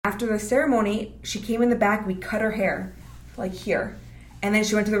After the ceremony, she came in the back. We cut her hair, like here. And then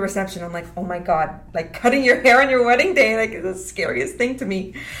she went to the reception. I'm like, oh my God, like cutting your hair on your wedding day, like is the scariest thing to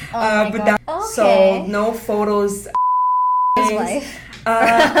me. Okay. So no photos. His wife.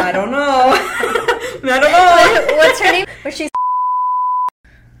 I don't know. I don't know. What's her name? Was she?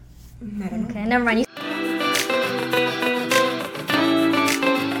 I don't know. Okay, never mind.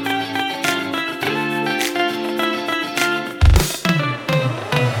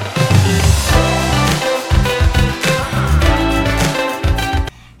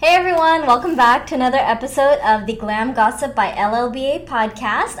 Hey everyone, welcome back to another episode of the Glam Gossip by LLBA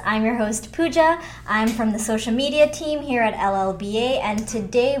podcast. I'm your host Pooja. I'm from the social media team here at LLBA, and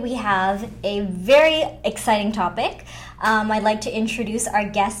today we have a very exciting topic. I'd like to introduce our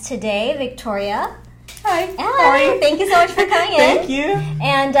guest today, Victoria. Hi. Hi. Thank you so much for coming in. Thank you.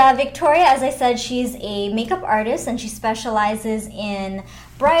 And Victoria, as I said, she's a makeup artist and she specializes in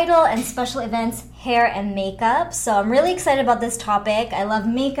bridal and special events, hair and makeup. So I'm really excited about this topic. I love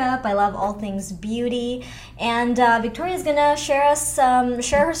makeup. I love all things beauty. And Victoria's gonna share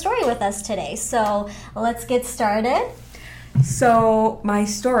her story with us today. So let's get started. So my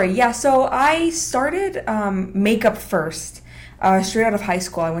story, so I started makeup first. Straight out of high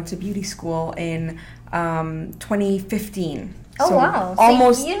school. I went to beauty school in 2015. Oh, so wow.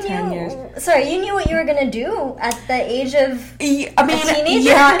 Almost so you 10 years. Sorry, you knew what you were going to do at the age of a teenager?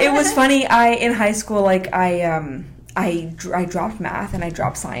 Yeah, it was funny. In high school, I dropped math and I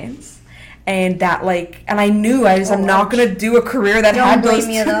dropped science. And that, and I knew I'm not going to do a career that had those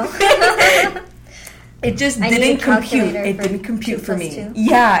Don't blame me, though. It just didn't compute. It didn't compute for me. 2+2.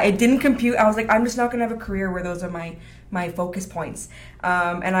 Yeah, it didn't compute. I was like, I'm just not going to have a career where those are my focus points.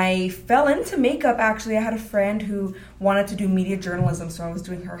 And I fell into makeup, actually. I had a friend who wanted to do media journalism, so I was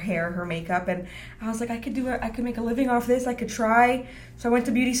doing her hair, her makeup, and I was like, I could make a living off this. I could try. So I went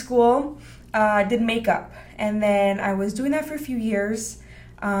to beauty school, did makeup, and then I was doing that for a few years.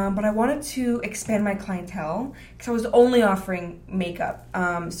 But I wanted to expand my clientele because I was only offering makeup.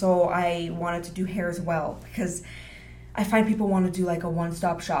 So I wanted to do hair as well because I find people want to do a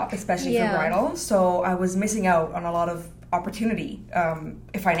one-stop shop, especially for bridal. So I was missing out on a lot of opportunity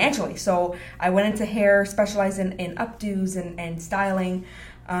financially. So I went into hair, specialized in updos and styling.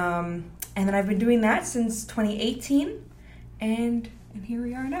 And then I've been doing that since 2018. And here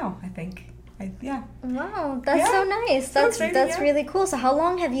we are now, I think. Wow, that's so nice. That's really cool. So how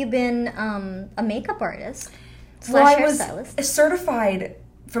long have you been a makeup artist / hairstylist? I was certified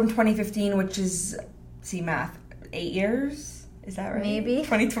from 2015, which is, math, 8 years? Is that right? Maybe.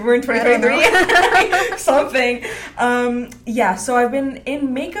 We're in 2023. Something. So I've been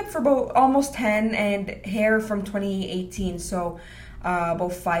in makeup for about almost 10 and hair from 2018. So about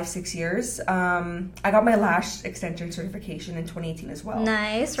 5-6 years. I got my lash extension certification in 2018 as well.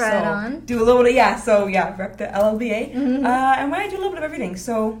 Nice, right on. Do a little bit, rep the LLBA. And I do a little bit of everything.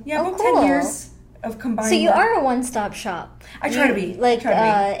 So, about cool. 10 years of combined. So you are a one-stop shop. I try to be.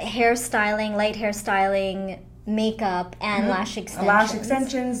 Hairstyling, light hairstyling, makeup, and lash extensions. Lash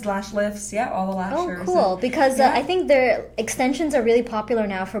extensions, lash lifts, all the lashers. Oh, cool. Because I think their extensions are really popular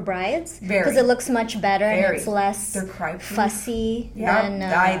now for brides. Very. Because it looks much better and it's less fussy.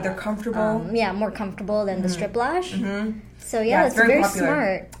 They're comfortable. More comfortable than the strip lash. Mm-hmm. So that's very popular.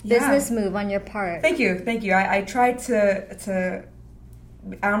 smart business move on your part. Thank you. I tried to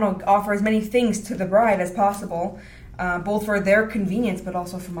offer as many things to the bride as possible. Both for their convenience, but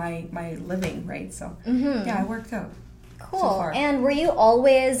also for my living, right? So, it worked out. Cool. So far. And were you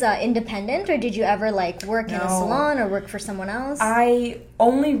always independent, or did you ever work in a salon or work for someone else? I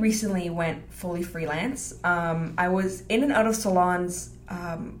only recently went fully freelance. I was in and out of salons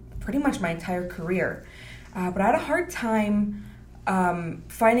pretty much my entire career, but I had a hard time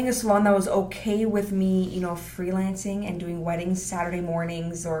finding a salon that was okay with me, freelancing and doing weddings Saturday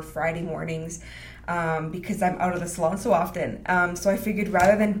mornings or Friday mornings. Because I'm out of the salon so often. So I figured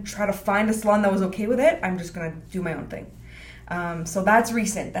rather than try to find a salon that was okay with it, I'm just going to do my own thing. So that's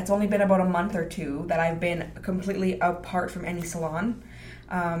recent. That's only been about a month or two that I've been completely apart from any salon.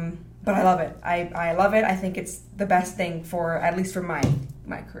 But I love it. I love it. I think it's the best thing at least for my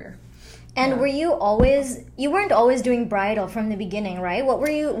career. And were you weren't always doing bridal from the beginning, right?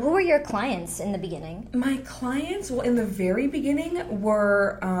 Who were your clients in the beginning? My clients, in the very beginning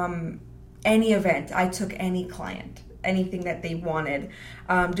were... any event. I took any client, anything that they wanted,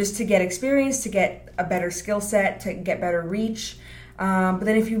 just to get experience, to get a better skill set, to get better reach. But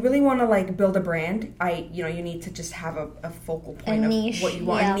then if you really want to build a brand, you need to just have a focal point niche. of what you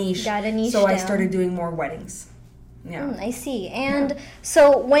want, a niche. Got a niche so down. I started doing more weddings. Yeah. I see. And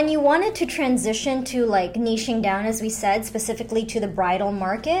so when you wanted to transition to like niching down, as we said, specifically to the bridal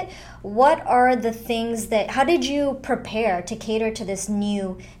market, what are the things how did you prepare to cater to this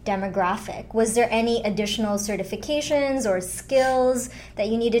new demographic? Was there any additional certifications or skills that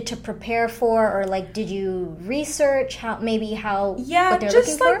you needed to prepare for, or like did you research what they're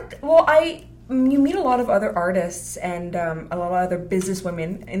looking for? You meet a lot of other artists and a lot of other business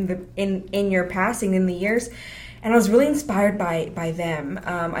women in your passing in the years, and I was really inspired by them.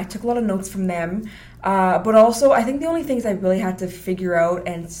 I took a lot of notes from them, but also I think the only things I really had to figure out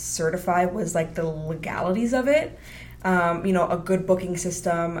and certify was like the legalities of it. A good booking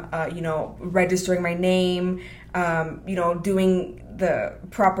system, registering my name, doing the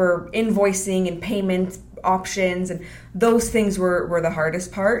proper invoicing and payment options, and those things were the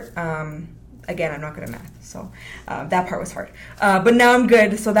hardest part. Again, I'm not good at math, so that part was hard. But now I'm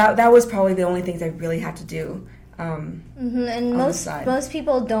good, so that was probably the only things I really had to do. And most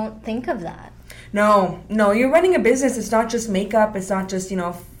people don't think of that. No, you're running a business. It's not just makeup. It's not just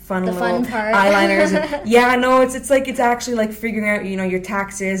fun part. Eyeliners. It's actually like figuring out your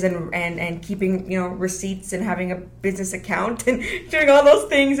taxes and keeping receipts and having a business account and doing all those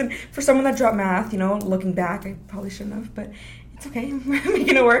things. And for someone that dropped math, looking back, I probably shouldn't have, but it's okay.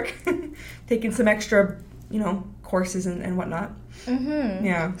 Making it work. Taking some extra courses and whatnot. Mm-hmm.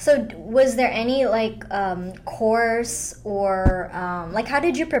 Yeah. So was there any course or how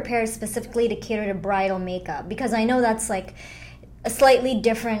did you prepare specifically to cater to bridal makeup? Because I know that's like a slightly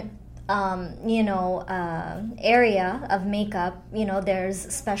different area of makeup.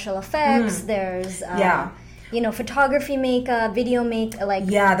 There's special effects, there's photography makeup, video makeup,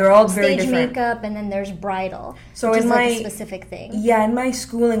 they're all very stage different. Makeup, and then there's bridal, so which in is my a specific thing. Yeah, in my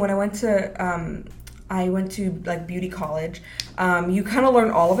schooling when I went to like beauty college, you kind of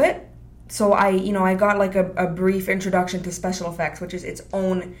learn all of it. So I got like a brief introduction to special effects, which is its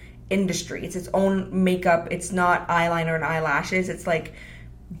own industry. It's its own makeup. It's not eyeliner and eyelashes. It's like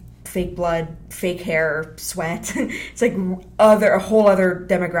fake blood, fake hair, sweat. It's like a whole other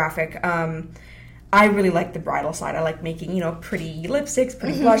demographic. I really like the bridal side. I like making, pretty lipsticks,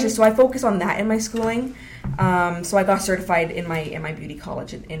 pretty blushes. So I focus on that in my schooling. So I got certified in my beauty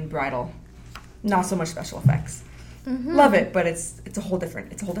college in bridal. Not so much special effects. Mm-hmm. Love it, but it's a whole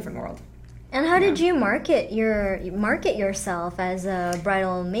different world. And how did you market yourself as a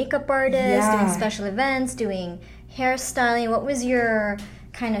bridal makeup artist, doing special events, doing hairstyling? What was your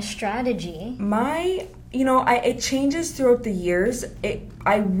kind of strategy? It changes throughout the years.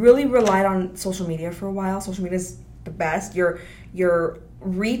 I really relied on social media for a while. Social media is the best. Your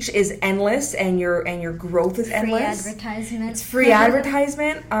reach is endless, and your growth is endless. Free advertisement. It's free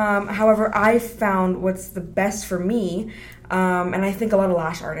advertisement. However, I found what's the best for me, and I think a lot of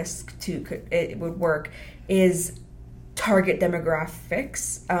lash artists too would work, is target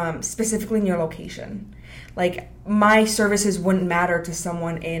demographics, specifically in your location. Like my services wouldn't matter to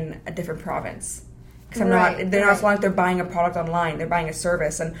someone in a different province. Because they're not like they're buying a product online, they're buying a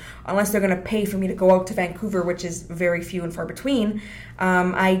service, and unless they're going to pay for me to go out to Vancouver, which is very few and far between,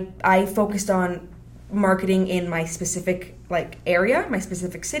 I focused on marketing in my specific area, my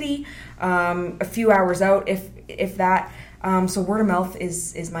specific city, a few hours out, if that. So word of mouth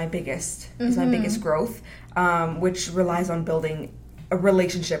is my biggest growth, which relies on building a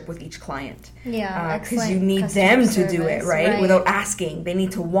relationship with each client. Yeah, because you need them to do it right without asking. They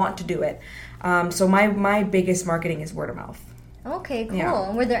need to want to do it. So my biggest marketing is word of mouth. Okay, cool.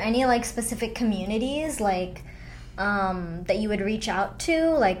 Yeah. Were there any specific communities that you would reach out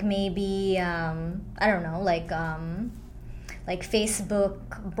to? Like maybe I don't know, like Facebook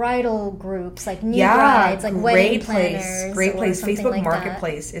bridal groups, like new brides, like wedding planners. Great place. Facebook like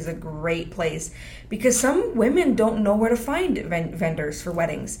Marketplace is a great place because some women don't know where to find vendors for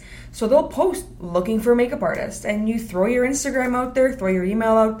weddings. So they'll post looking for a makeup artist, and you throw your Instagram out there, throw your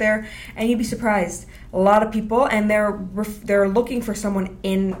email out there, and you'd be surprised. A lot of people, and they're looking for someone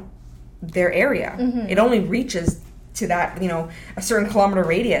in their area. Mm-hmm. It only reaches to that, a certain kilometer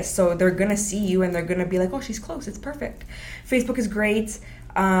radius. So they're going to see you and they're going to be like, oh, she's close. It's perfect. Facebook is great.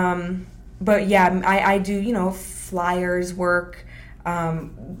 But yeah, I do, flyers work,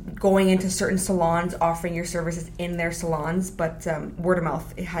 going into certain salons, offering your services in their salons. But word of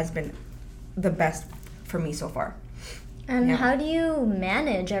mouth, it has been the best for me so far. And how do you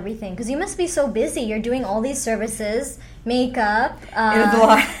manage everything? Because you must be so busy. You're doing all these services, makeup,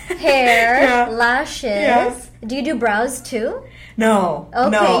 hair, lashes. Yeah. Do you do brows too? No. Okay,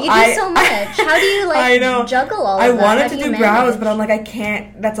 no, you do so much. How do you I know. juggle all I of that? wanted How to you do manage? brows, but I'm like, I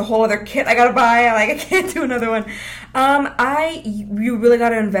can't. That's a whole other kit I gotta buy. I can't do another one. You really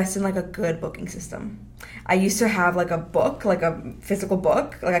gotta invest in like a good booking system. I used to have like a book, like a physical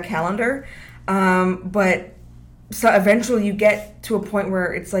book, like a calendar. But so eventually you get to a point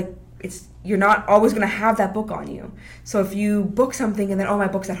where it's like you're not always going to have that book on you. So if you book something and then, oh, my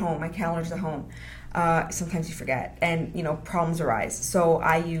book's at home, my calendar's at home, sometimes you forget and, problems arise. So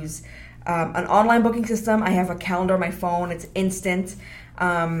I use an online booking system. I have a calendar on my phone. It's instant.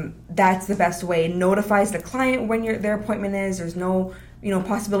 That's the best way. It notifies the client when their appointment is. There's no,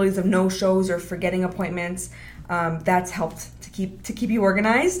 possibilities of no-shows or forgetting appointments. That's helped to keep you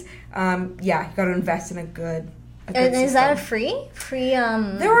organized. You got to invest in a good And is system. that a free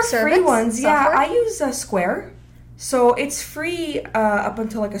There are service? free ones. Software? Yeah, I use Square. So it's free up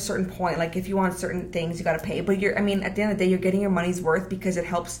until like a certain point. Like if you want certain things, you got to pay. But at the end of the day, you're getting your money's worth because it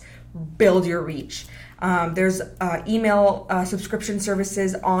helps build your reach. There's email subscription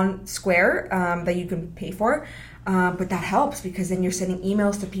services on Square that you can pay for. But that helps because then you're sending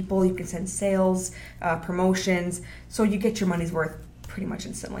emails to people. You can send sales, promotions. So you get your money's worth pretty much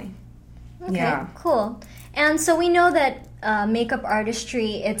instantly. Okay, Yeah. cool. And so we know that makeup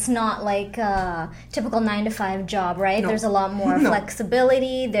artistry, it's not like a typical 9-to-5 job, right? No. There's a lot more No.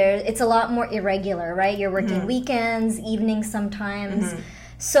 flexibility. It's a lot more irregular, right? You're working weekends, evenings sometimes.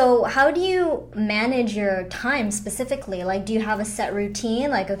 So how do you manage your time specifically? Like, do you have a set routine?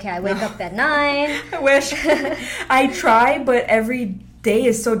 Like, okay, I wake up at 9. I wish. I try, but every day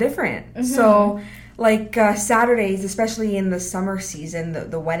is so different. So, like Saturdays, especially in the summer season,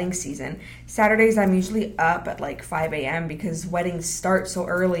 the wedding season, Saturdays I'm usually up at like 5 a.m. because weddings start so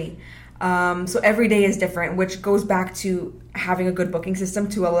early. So every day is different, which goes back to having a good booking system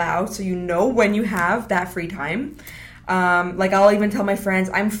to allow so you know when you have that free time. Like I'll even tell my friends,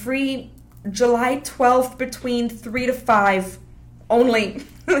 I'm free July 12th between 3 to 5 only.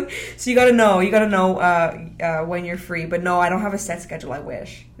 So you gotta know when you're free. But no, I don't have a set schedule. I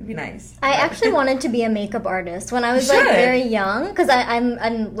wish it'd be nice. I actually wanted to be a makeup artist when I was You like should. very young because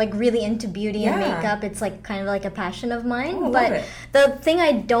I'm like really into beauty and Yeah. makeup. It's like kind of like a passion of mine. Oh, I love but it. the thing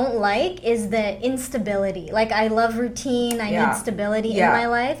I don't like is the instability. Like I love routine. I Yeah. need stability Yeah. in my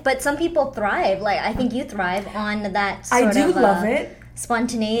life. But some people thrive. Like I think you thrive on that sort I do of love it.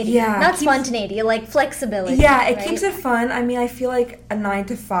 spontaneity. Yeah, Not keeps- spontaneity, like flexibility. Yeah, it right? keeps it fun. I mean, I feel like a 9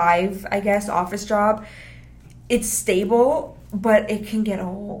 to 5, I guess, office job, it's stable, but it can get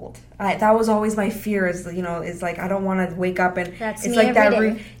old. That was always my fear is like I don't want to wake up and That's it's me like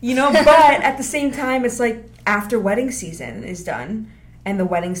every that, day. but at the same time, it's like after wedding season is done and the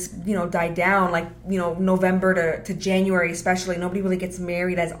weddings, die down, like, November to January especially, nobody really gets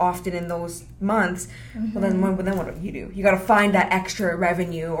married as often in those months. Well, then what do? You got to find that extra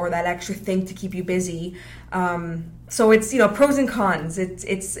revenue or that extra thing to keep you busy. So it's, pros and cons.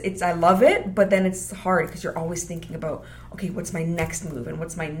 It's I love it, but then it's hard because you're always thinking about, okay, what's my next move and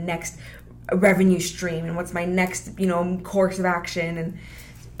what's my next revenue stream and what's my next, course of action and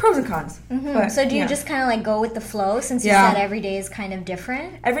pros and cons. But, So do you yeah. just kind of like go with the flow since you Yeah. said every day is kind of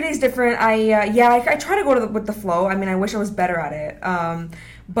different? Every day's different. I try to go with the flow. I mean, I wish I was better at it.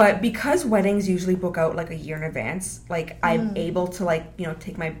 But because weddings usually book out like a year in advance, like I'm able to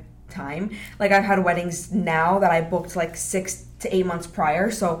take my time. Like I've had weddings now that I booked like 6 to 8 months prior,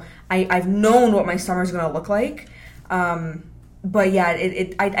 so I've known what my summer's gonna look like. But yeah,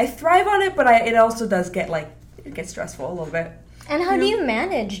 I thrive on it, but it also does get it gets stressful a little bit. And how do you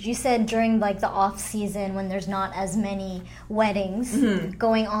manage? You said during like the off season when there's not as many weddings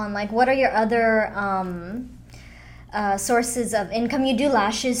going on. Like, what are your other sources of income? You do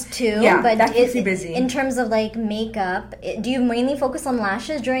lashes too, Yeah, but that keeps me busy. In terms of like makeup, do you mainly focus on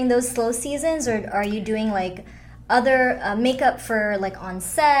lashes during those slow seasons, or are you doing like other makeup for like on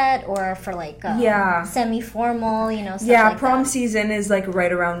set or for like Yeah. semi-formal, stuff Yeah, like prom that? season is like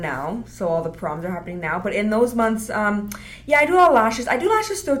right around now, so all the proms are happening now. But in those months, I do a lot of lashes. I do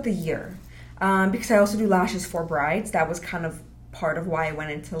lashes throughout the year because I also do lashes for brides. That was kind of part of why I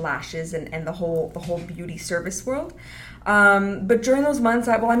went into lashes and the whole beauty service world. But during those months,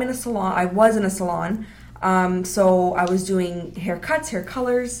 I'm in a salon. I was in a salon, so I was doing haircuts, hair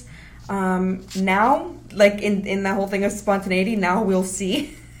colors. Now, like in that whole thing of spontaneity, now we'll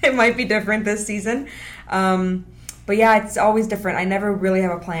see. It might be different this season. But yeah, it's always different. I never really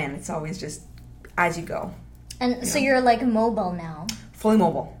have a plan. It's always just as you go. And so you're like mobile now. Fully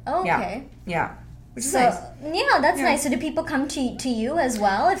mobile. Oh, Yeah. okay. Yeah. which is nice. Yeah, that's nice. So do people come to you as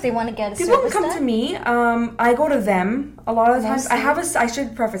well if they want to get a People service come done? to me. I go to them a lot of the times. Mostly. I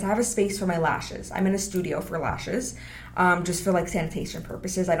should preface, I have a space for my lashes. I'm in a studio for lashes, just for like sanitation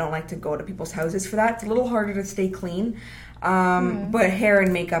purposes. I don't like to go to people's houses for that. It's a little harder to stay clean. But hair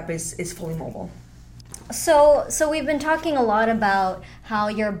and makeup is fully mobile. So we've been talking a lot about how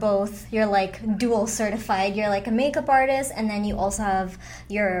you're like dual certified. You're like a makeup artist, and then you also have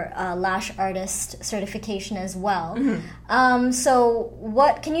your lash artist certification as well. So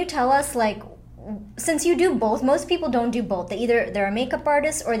what can you tell us, like, since you do both? Most people don't do both. They're a makeup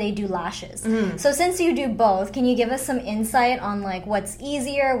artist or they do lashes. So since you do both, can you give us some insight on like what's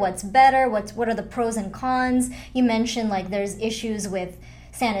easier, what's better, what are the pros and cons? You mentioned like there's issues with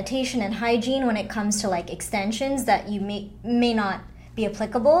sanitation and hygiene when it comes to like extensions that you may not be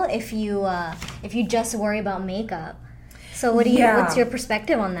applicable if you just worry about makeup. So what's your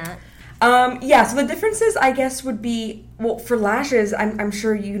perspective on that? So the differences, I guess, would be, well, for lashes, I'm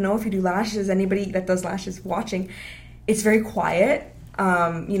sure you know, if you do lashes, anybody that does lashes watching, it's very quiet.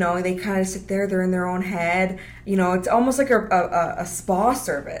 They kind of sit there, they're in their own head. It's almost like a spa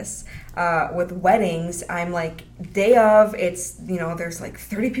service. With weddings, I'm like, day of, it's, there's like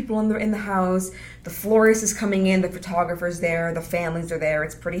 30 people in the house, the florist is coming in, the photographer's there, the families are there,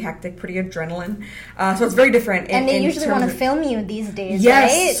 it's pretty hectic, pretty adrenaline, so it's very different. And they usually want to film you these days,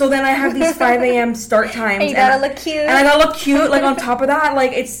 yes, right? So then I have these 5 a.m. start times. And you gotta look cute. And I gotta look cute, like on top of that,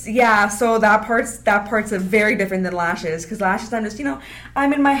 like it's, so that part's a very different than lashes, because lashes, I'm just,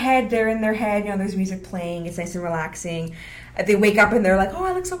 I'm in my head, they're in their head, there's music playing, it's nice and relaxing. They wake up and they're like, oh,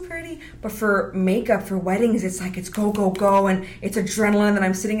 I look so pretty. But for makeup, for weddings, it's like, it's go, go, go. And it's adrenaline. And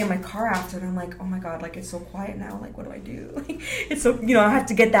I'm sitting in my car after and I'm like, oh my God, like it's so quiet now. Like, what do I do? Like, it's so, I have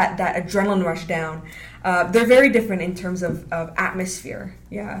to get that adrenaline rush down. They're very different in terms of atmosphere.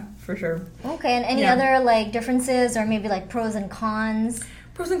 Yeah, for sure. Okay, and any other like differences or maybe like pros and cons?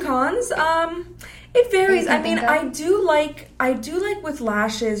 Pros and cons? It varies. I mean, I do like with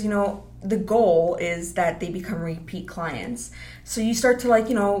lashes, the goal is that they become repeat clients. So you start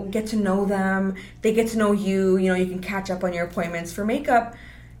to get to know them. They get to know you. You can catch up on your appointments. For makeup,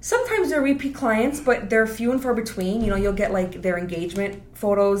 sometimes they're repeat clients, but they're few and far between. You'll get like their engagement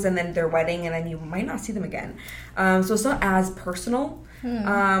photos and then their wedding, and then you might not see them again. So it's not as personal.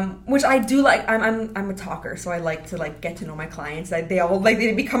 Which I do like. I'm a talker, so I like to get to know my clients.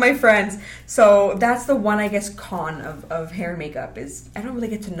 They become my friends. So that's the one, I guess, con of hair and makeup is I don't really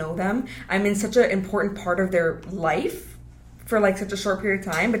get to know them. I'm in such an important part of their life for such a short period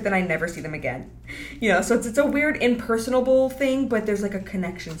of time, but then I never see them again. So it's a weird impersonable thing, but there's like a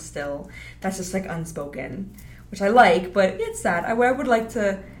connection still that's just unspoken, which I like. But it's sad. I would like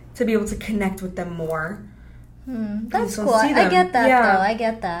to be able to connect with them more. That's cool. I get that though. I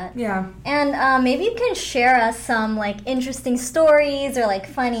get that. Yeah. And maybe you can share us some interesting stories or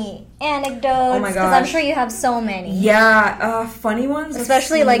funny anecdotes. Oh my gosh. Because I'm sure you have so many. Yeah, funny ones.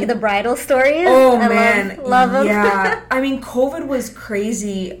 Especially the bridal stories. Oh man, love them. Yeah. I mean, COVID was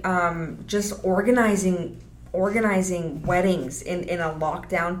crazy. Just organizing weddings in a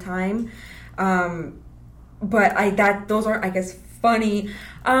lockdown time. But those aren't, I guess, funny.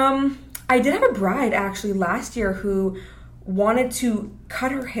 I did have a bride actually last year who wanted to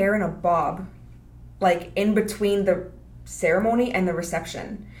cut her hair in a bob, in between the ceremony and the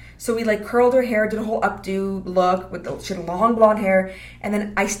reception. So we like curled her hair, did a whole updo look with she had long blonde hair, and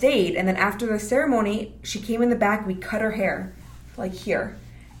then I stayed. And then after the ceremony, she came in the back. We cut her hair, like here,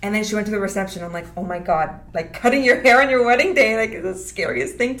 and then she went to the reception. I'm like, oh my god, like cutting your hair on your wedding day, like is the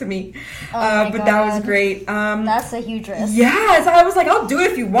scariest thing to me. But God. That was great. That's a huge risk. Yeah, so I was like, I'll do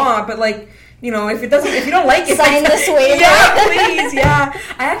it if you want, but like, you know, if you don't like it, sign this waiver. Yeah, please, yeah.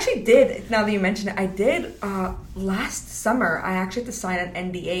 I actually did. Now that you mention it, I did last summer. I actually had to sign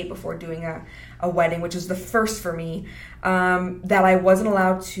an NDA before doing a wedding, which was the first for me. That I wasn't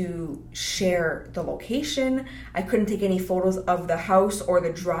allowed to share the location. I couldn't take any photos of the house or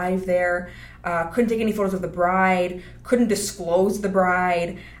the drive there. Couldn't take any photos of the bride. Couldn't disclose the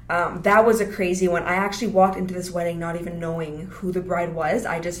bride. That was a crazy one. I actually walked into this wedding not even knowing who the bride was.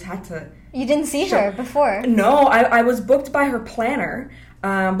 I just had to... You didn't see her before? No, I was booked by her planner,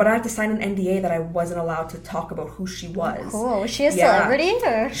 but I had to sign an NDA that I wasn't allowed to talk about who she was. Cool. Was she a celebrity?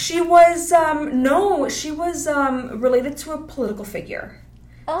 Or? She was, no, she was related to a political figure.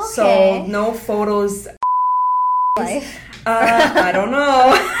 Okay. So, no photos. Life. I don't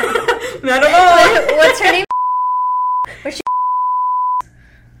know. I don't know. What's her name? Was she?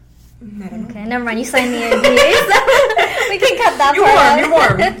 I don't know. Okay, never mind. You signed the NDA. We can cut that part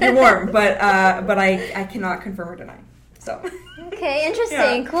out. You're warm. But I cannot confirm or deny. So Okay,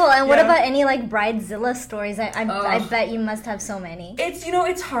 interesting, cool. And what about any like Bridezilla stories? I bet you must have so many.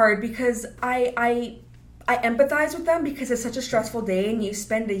 It's hard because I empathize with them because it's such a stressful day, and you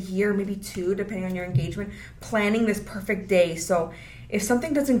spend a year, maybe 2, depending on your engagement, planning this perfect day. So if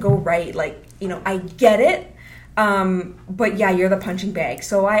something doesn't go right, like, I get it. But yeah, you're the punching bag.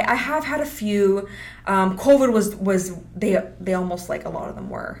 So I have had a few. COVID was they almost, like, a lot of them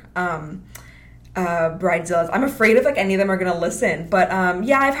were Bridezillas. I'm afraid if like any of them are gonna listen, but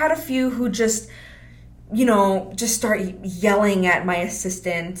yeah, I've had a few who just start yelling at my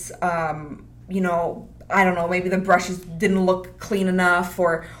assistant. I don't know, maybe the brushes didn't look clean enough,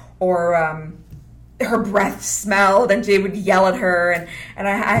 or her breath smelled, and they would yell at her, and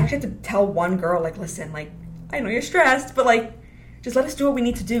I actually had to tell one girl, like, listen, like, I know you're stressed, but like, just let us do what we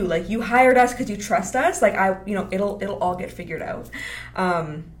need to do. Like, you hired us because you trust us. Like, it'll all get figured out.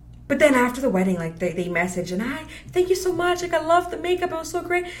 But then after the wedding, like, they message, and thank you so much. Like, I love the makeup. It was so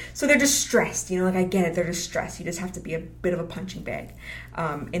great. So they're just stressed, like, I get it. They're just stressed. You just have to be a bit of a punching bag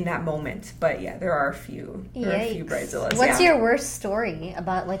in that moment. But yeah, there are a few. There are a few Bridezillas. What's your worst story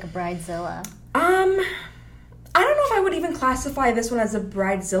about like a Bridezilla? I don't know if I would even classify this one as a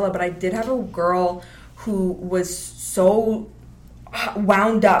Bridezilla, but I did have a girl who was so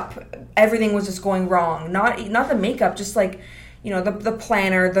wound up. Everything was just going wrong. Not the makeup, just like, the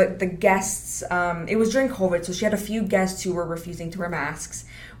planner, the guests. It was during COVID, so she had a few guests who were refusing to wear masks,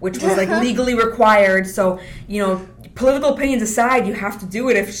 which was like legally required. So, political opinions aside, you have to do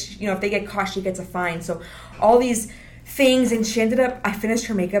it. If they get caught, she gets a fine. So all these things, and I finished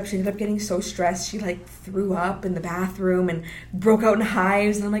her makeup. She ended up getting so stressed, she like threw up in the bathroom and broke out in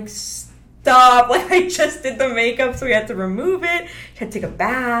hives. And I'm like, stop! Like, I just did the makeup, so we had to remove it. She had to take a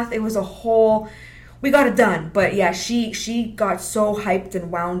bath. It was a whole. We got it done, but yeah, she got so hyped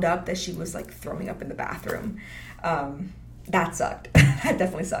and wound up that she was like throwing up in the bathroom. That sucked. That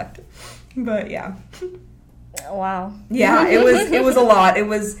definitely sucked. But yeah. Wow. Yeah, it was a lot. It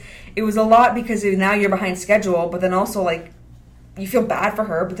was a lot because now you're behind schedule, but then also like you feel bad for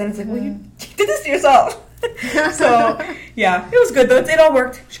her, but then it's like, well, you did this to yourself. So yeah, it was good though. It all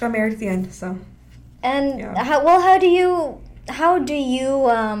worked. She got married at the end. So. And yeah. How do you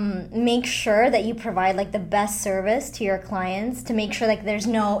make sure that you provide like the best service to your clients to make sure like there's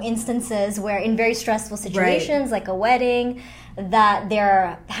no instances where in very stressful situations, right, like a wedding, that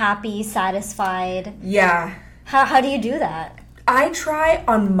they're happy, satisfied? Yeah. How do you do that? I try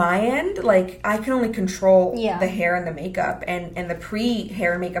on my end, like I can only control the hair and the makeup and the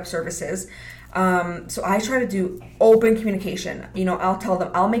pre-hair and makeup services. So I try to do open communication. I'll tell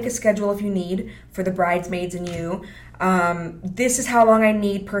them, I'll make a schedule if you need for the bridesmaids and you. This is how long I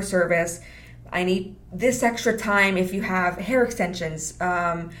need per service. I need this extra time if you have hair extensions.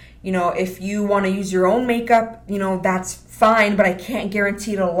 If you want to use your own makeup, that's fine, but I can't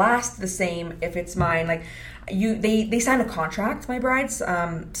guarantee it'll last the same if it's mine. Like, they sign a contract, my brides,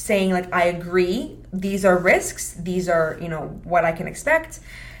 saying like, I agree, these are risks, these are, what I can expect.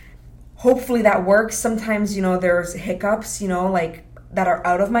 Hopefully that works. Sometimes, there's hiccups, like that are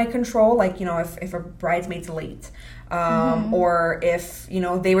out of my control. Like, if a bridesmaid's late, or if,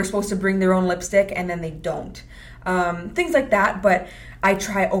 they were supposed to bring their own lipstick and then they don't. Things like that. But I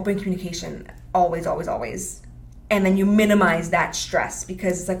try open communication always, always, always. And then you minimize that stress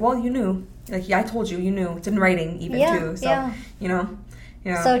because it's like, well, you knew. Like, yeah, I told you, you knew. It's in writing even too. So,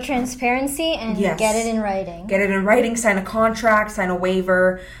 Yeah. So transparency and get it in writing. Get it in writing, sign a contract, sign a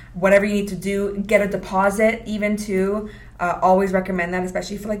waiver, whatever you need to do. Get a deposit even too. Always recommend that,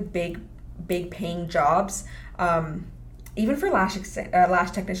 especially for like big paying jobs. Even for lash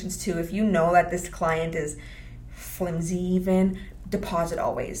technicians too. If you know that this client is flimsy even, deposit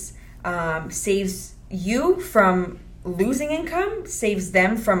always. Saves you from losing income, saves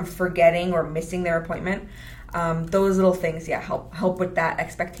them from forgetting or missing their appointment. Those little things, help with that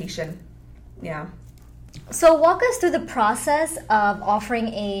expectation. Yeah. So walk us through the process of offering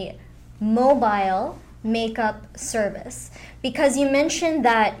a mobile makeup service, because you mentioned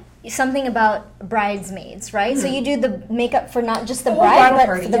that something about bridesmaids, right? Mm-hmm. So you do the makeup for not just the bride,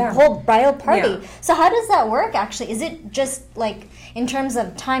 but for the whole bridal party. Yeah. So how does that work actually? Is it just like in terms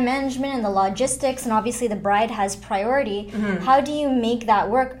of time management and the logistics, and obviously the bride has priority, how do you make that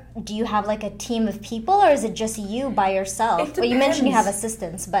work? Do you have like a team of people, or is it just you by yourself? Well, you mentioned you have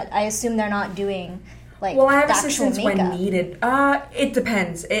assistants, but I assume they're not doing like I have the assistants actual makeup. When needed. It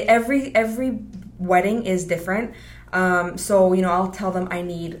depends. Every wedding is different. So, I'll tell them I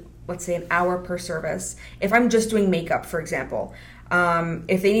need, let's say, an hour per service. If I'm just doing makeup, for example,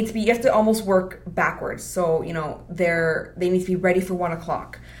 if they need to be, you have to almost work backwards. So, they need to be ready for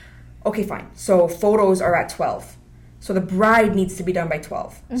 1:00. Okay, fine. So photos are at 12. So the bride needs to be done by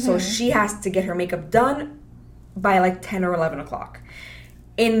 12. So she has to get her makeup done by like 10 or 11 o'clock.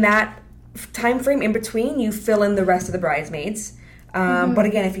 In that time frame in between, you fill in the rest of the bridesmaids. But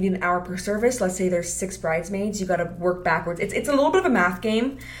again, if you need an hour per service, let's say there's 6 bridesmaids, you got to work backwards. It's a little bit of a math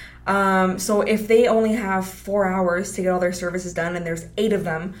game. So if they only have 4 hours to get all their services done and there's 8 of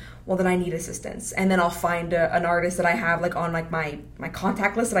them, well, then I need assistance. And then I'll find an artist that I have like on like my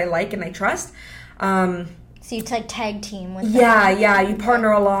contact list that I like and I trust. So you tag team with them. Yeah, you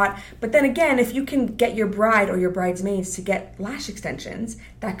partner a lot. But then again, if you can get your bride or your bridesmaids to get lash extensions,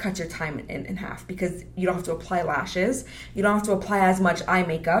 that cuts your time in half because you don't have to apply lashes. You don't have to apply as much eye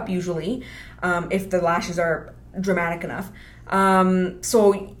makeup, usually, if the lashes are dramatic enough.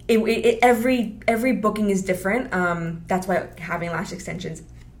 So every booking is different. That's why having lash extensions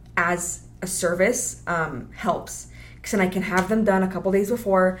as a service helps. Because then I can have them done a couple days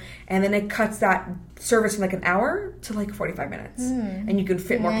before, and then it cuts that service from like an hour to like 45 minutes. And you can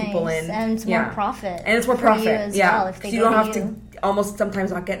fit more people in. And it's more profit. And it's more profit. You as yeah. well, if they so you don't have to almost sometimes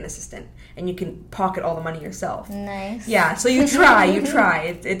not get an assistant. And you can pocket all the money yourself. Nice. Yeah, so you try.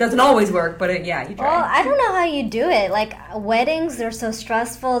 It doesn't always work, but you try. Well, I don't know how you do it. Like, weddings, they're so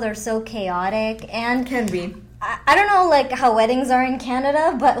stressful, they're so chaotic, and... Can be. I don't know, like, how weddings are in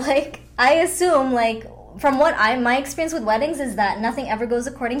Canada, but, like, I assume, like... From what my experience with weddings is that nothing ever goes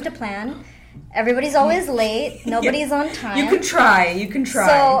according to plan. Everybody's always late. Nobody's on time. You can try.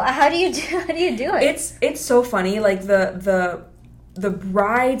 So how do you do it? It's so funny. Like the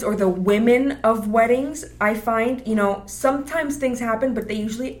brides or the women of weddings, I find, sometimes things happen, but they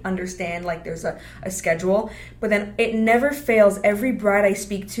usually understand, like, there's a schedule. But then it never fails. Every bride I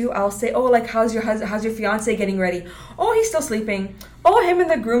speak to, I'll say, oh, like, how's your fiance getting ready? Oh, he's still sleeping. Oh, him and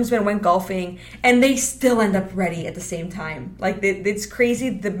the groomsmen went golfing. And they still end up ready at the same time. Like, it's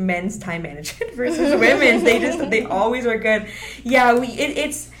crazy, the men's time management versus women's. They always are good. Yeah,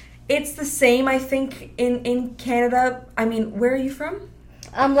 it's the same, I think, in Canada. I mean, where are you from?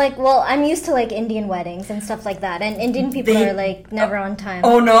 I'm used to, like, Indian weddings and stuff like that. And Indian people are, like, never on time.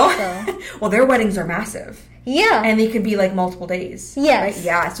 Oh, no? So. Well, their weddings are massive. Yeah. And they could be, like, multiple days. Yes. Right?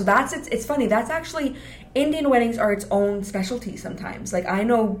 Yeah, so it's funny. That's actually... Indian weddings are its own specialty sometimes. Like, I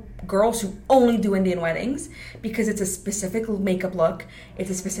know girls who only do Indian weddings because it's a specific makeup look. It's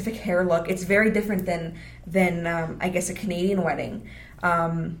a specific hair look. It's very different than I guess, a Canadian wedding.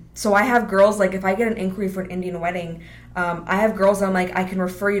 So I have girls, like, if I get an inquiry for an Indian wedding, I have girls I'm like, I can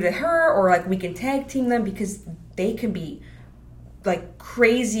refer you to her, or, like, we can tag team them because they can be, like,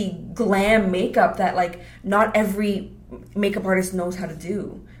 crazy glam makeup that, like, not every makeup artist knows how to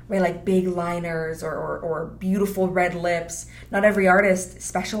do. Right, like big liners or beautiful red lips. Not every artist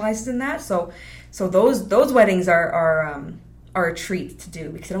specializes in that. So those weddings are a treat to do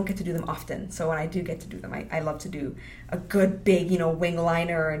because I don't get to do them often. So when I do get to do them, I love to do a good big, wing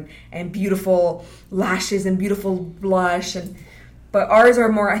liner and beautiful lashes and beautiful blush but ours are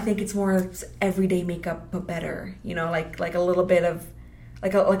more, I think it's more everyday makeup but better. Like a little bit of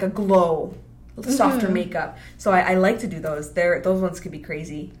like a glow. Softer makeup. So I like to do those. Those ones could be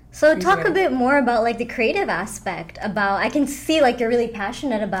crazy. So talk a bit more about, like, the creative aspect I can see, like, you're really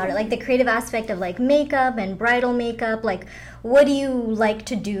passionate about it. Like, the creative aspect of, like, makeup and bridal makeup. Like, what do you like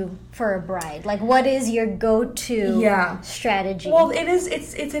to do for a bride? Like, what is your go-to strategy? Well,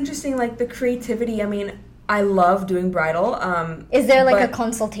 it's interesting, like, the creativity. I mean, I love doing bridal. Is there, like, a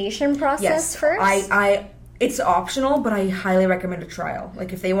consultation process first? It's optional, but I highly recommend a trial.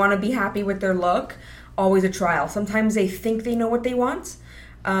 Like, if they want to be happy with their look, always a trial. Sometimes they think they know what they want,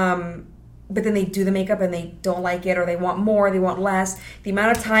 but then they do the makeup and they don't like it, or they want more, they want less. The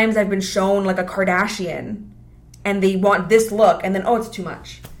amount of times I've been shown, like, a Kardashian, and they want this look, and then, it's too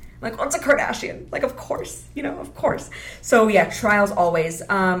much. I'm like, it's a Kardashian. Like, of course, of course. So, yeah, trials always.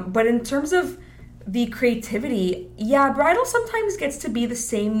 But in terms of the creativity, bridal sometimes gets to be the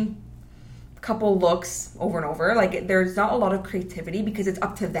same couple looks over and over. Like, there's not a lot of creativity because it's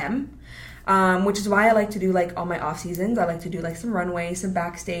up to them, which is why I like to do, like, all my off seasons. I like to do, like, some runway, some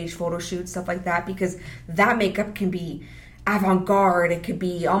backstage photo shoots, stuff like that, because that makeup can be avant-garde. It could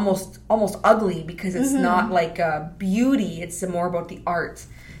be almost ugly because it's not like beauty. It's more about the art.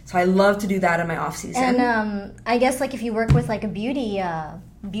 So I love to do that in my off season. And I guess, like, if you work with, like, a beauty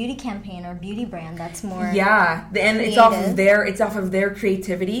campaign or beauty brand, that's more and creative. It's off of their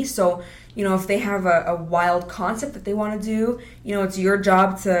creativity. So if they have a wild concept that they want to do, it's your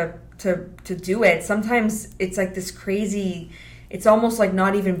job to do it. Sometimes it's like this crazy, it's almost like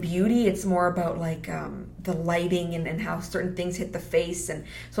not even beauty, it's more about, like, the lighting and how certain things hit the face, and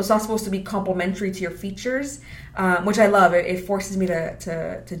so it's not supposed to be complementary to your features, which I love. It forces me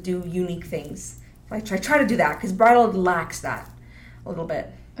to do unique things I try to do that because bridal lacks that a little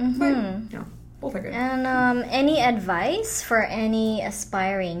bit. But, we'll figure it out. And any advice for any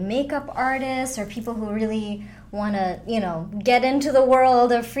aspiring makeup artists or people who really want to, get into the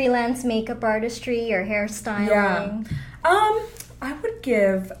world of freelance makeup artistry or hairstyling? I would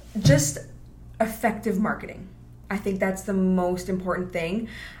give just effective marketing. I think that's the most important thing.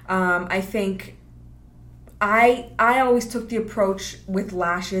 I think I always took the approach with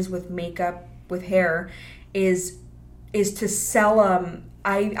lashes, with makeup, with hair, is to sell.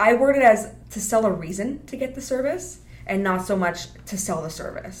 I word it as to sell a reason to get the service, and not so much to sell the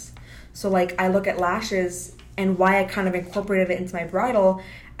service. So like I look at lashes and why I kind of incorporated it into my bridal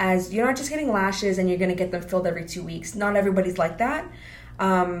as you're not just getting lashes and you're going to get them filled every 2 weeks. Not everybody's like that.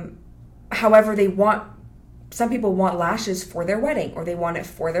 However, some people want lashes for their wedding or they want it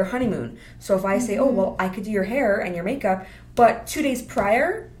for their honeymoon. So if I say, oh, well, I could do your hair and your makeup, but 2 days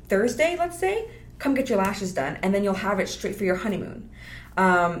prior, Thursday, let's say, come get your lashes done and then you'll have it straight for your honeymoon.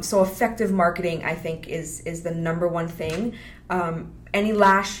 So effective marketing, I think, is the number one thing. Any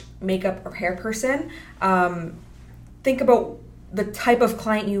lash, makeup, or hair person, think about the type of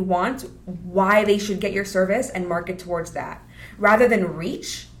client you want, why they should get your service, and market towards that. Rather than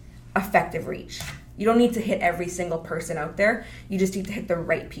reach, effective reach. You don't need to hit every single person out there. You just need to hit the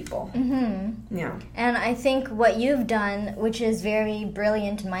right people. Yeah. And I think what you've done, which is very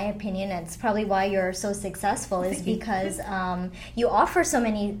brilliant in my opinion, and it's probably why you're so successful, is because you offer so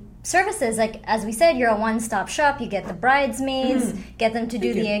many services. Like, as we said, you're a one-stop shop. You get the bridesmaids, get them to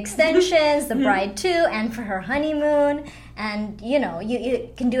do the extensions, the bride too, and for her honeymoon. And, you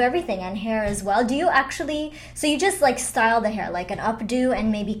can do everything, and hair as well. Do you actually, so you just like style the hair, like an updo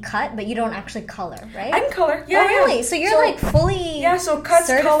and maybe cut, but you don't actually color, right? I can color, yeah. Oh, really? So you're like fully so cuts,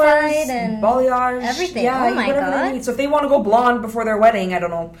 colors, and balayage. Everything, yeah, oh my whatever God. they need. So if they want to go blonde before their wedding, I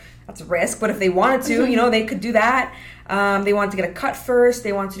don't know, that's a risk, but if they wanted to, they could do that. They want to get a cut first,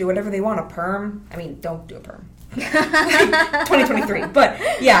 they want to do whatever they want, a perm. I mean, don't do a perm. 2023, but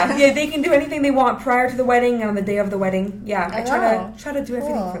yeah, they can do anything they want prior to the wedding and on the day of the wedding. I try to do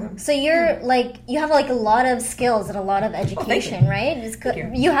everything for them. So you're you have like a lot of skills and a lot of education, right? You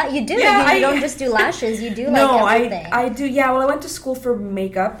do. You don't just do lashes. You do everything. I do. Yeah. Well, I went to school for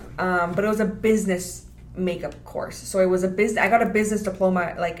makeup, but it was a business makeup course. So it was I got a business diploma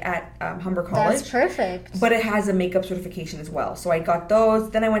at Humber College. That's perfect. But it has a makeup certification as well. So I got those.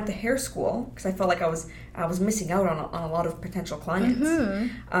 Then I went to hair school because I felt like I was missing out on a lot of potential clients.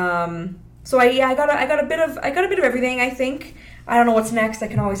 So I got a bit of everything, I think. I don't know what's next. I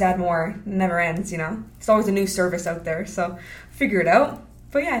can always add more. It never ends, It's always a new service out there. So figure it out.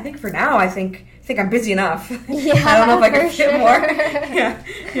 But yeah, I think for now, I think I'm busy enough. Yeah, I don't know if I can fit more.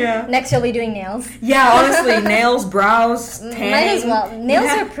 Yeah. Next, you'll be doing nails. Yeah, honestly, nails, brows, tanning. Might as well. Nails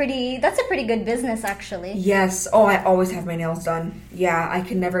are that's a pretty good business, actually. Yes. Oh, I always have my nails done. Yeah, I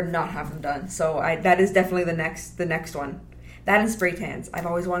can never not have them done. So that is definitely the next one. That and spray tans. I've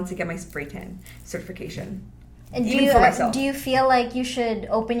always wanted to get my spray tan certification. And do you feel like you should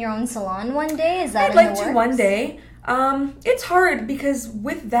open your own salon one day? Is that I'd like to one day. It's hard because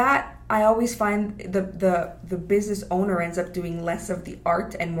with that, I always find the business owner ends up doing less of the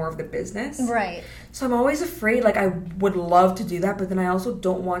art and more of the business. Right. So I'm always afraid, I would love to do that, but then I also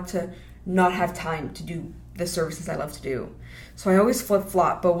don't want to not have time to do the services I love to do. So I always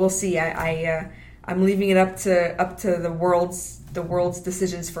flip-flop, but we'll see. I'm leaving it up to the world's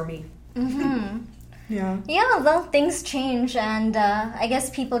decisions for me. Yeah. Yeah, well, things change, and I guess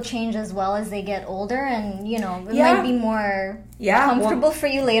people change as well as they get older, and it might be more comfortable for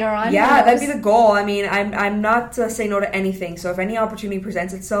you later on. Yeah, that'd be the goal. I mean, I'm not say no to anything. So if any opportunity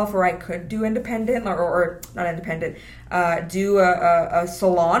presents itself, where I could do independent or not independent, do a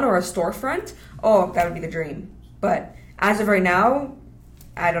salon or a storefront, that would be the dream. But as of right now,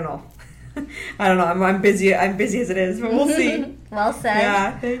 I don't know. I'm busy. I'm busy as it is, but we'll see. Well said.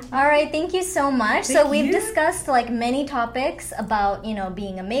 Yeah. All right. Thank you so much. So we've discussed many topics about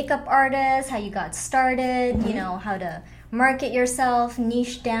being a makeup artist, how you got started, how to market yourself,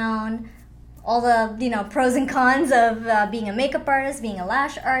 niche down, all the pros and cons of being a makeup artist, being a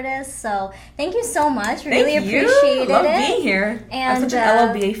lash artist. So thank you so much. We really appreciated it. Love being here. And I'm such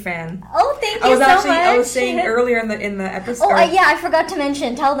an LLBA fan. Oh, thank you so much. I was saying earlier in the episode. Oh, yeah, I forgot to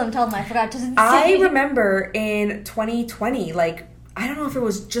mention. Tell them. I forgot to say. I remember in 2020, I don't know if it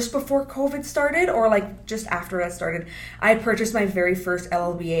was just before COVID started or just after that started, I had purchased my very first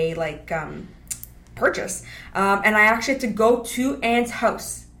LLBA purchase. And I actually had to go to Anne's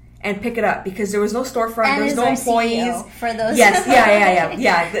house and pick it up because there was no storefront, And there was is no our employees. CEO for those. Yes,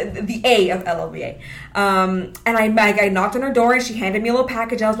 the A of LLBA. And I knocked on her door and she handed me a little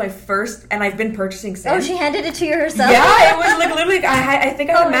package. That was my first, and I've been purchasing since. Oh, she handed it to you herself? Yeah, it was like literally, I think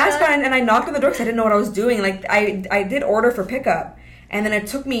I had Oh a my mask God. on and I knocked on the door because I didn't know what I was doing. Like, I did order for pickup and then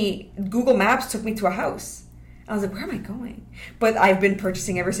Google Maps took me to a house. I was like, where am I going? But I've been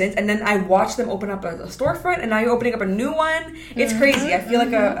purchasing ever since. And then I watched them open up a storefront and now you're opening up a new one. It's crazy. I feel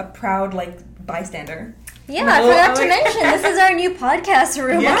like a proud, like, bystander. Yeah, I forgot to mention, this is our new podcast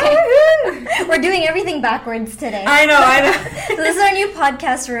room. Yeah. Okay? We're doing everything backwards today. I know. So this is our new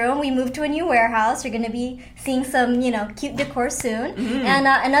podcast room. We moved to a new warehouse. You're going to be seeing some, cute decor soon. And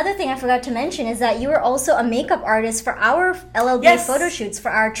another thing I forgot to mention is that you are also a makeup artist for our LLB photo shoots for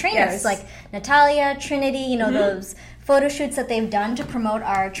our trainers, like Natalia, Trinity, those photo shoots that they've done to promote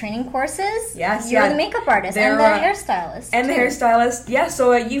our training courses. Yes, You're the makeup artist and the hairstylist. And the hairstylist. Yeah,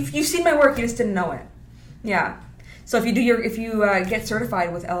 so you've seen my work, you just didn't know it. Yeah. So if you get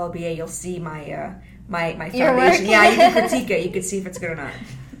certified with LLBA, you'll see my my foundation. Yeah, you can critique it. You can see if it's good or not.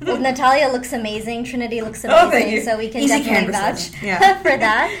 Well, Natalia looks amazing. Trinity looks amazing. Oh, thank you. So we can Easy definitely canvases. vouch Yeah. for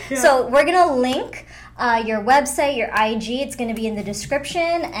that. Yeah. So we're gonna link your website, your IG. It's gonna be in the description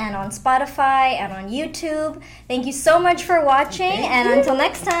and on Spotify and on YouTube. Thank you so much for watching, and until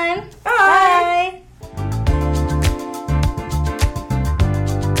next time, Bye. bye.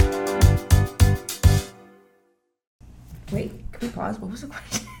 Wait, can we pause? What was the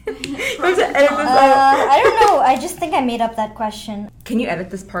question? I don't know. I just think I made up that question. Can you edit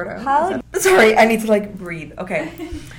this part out? How- Sorry, I need to breathe. Okay.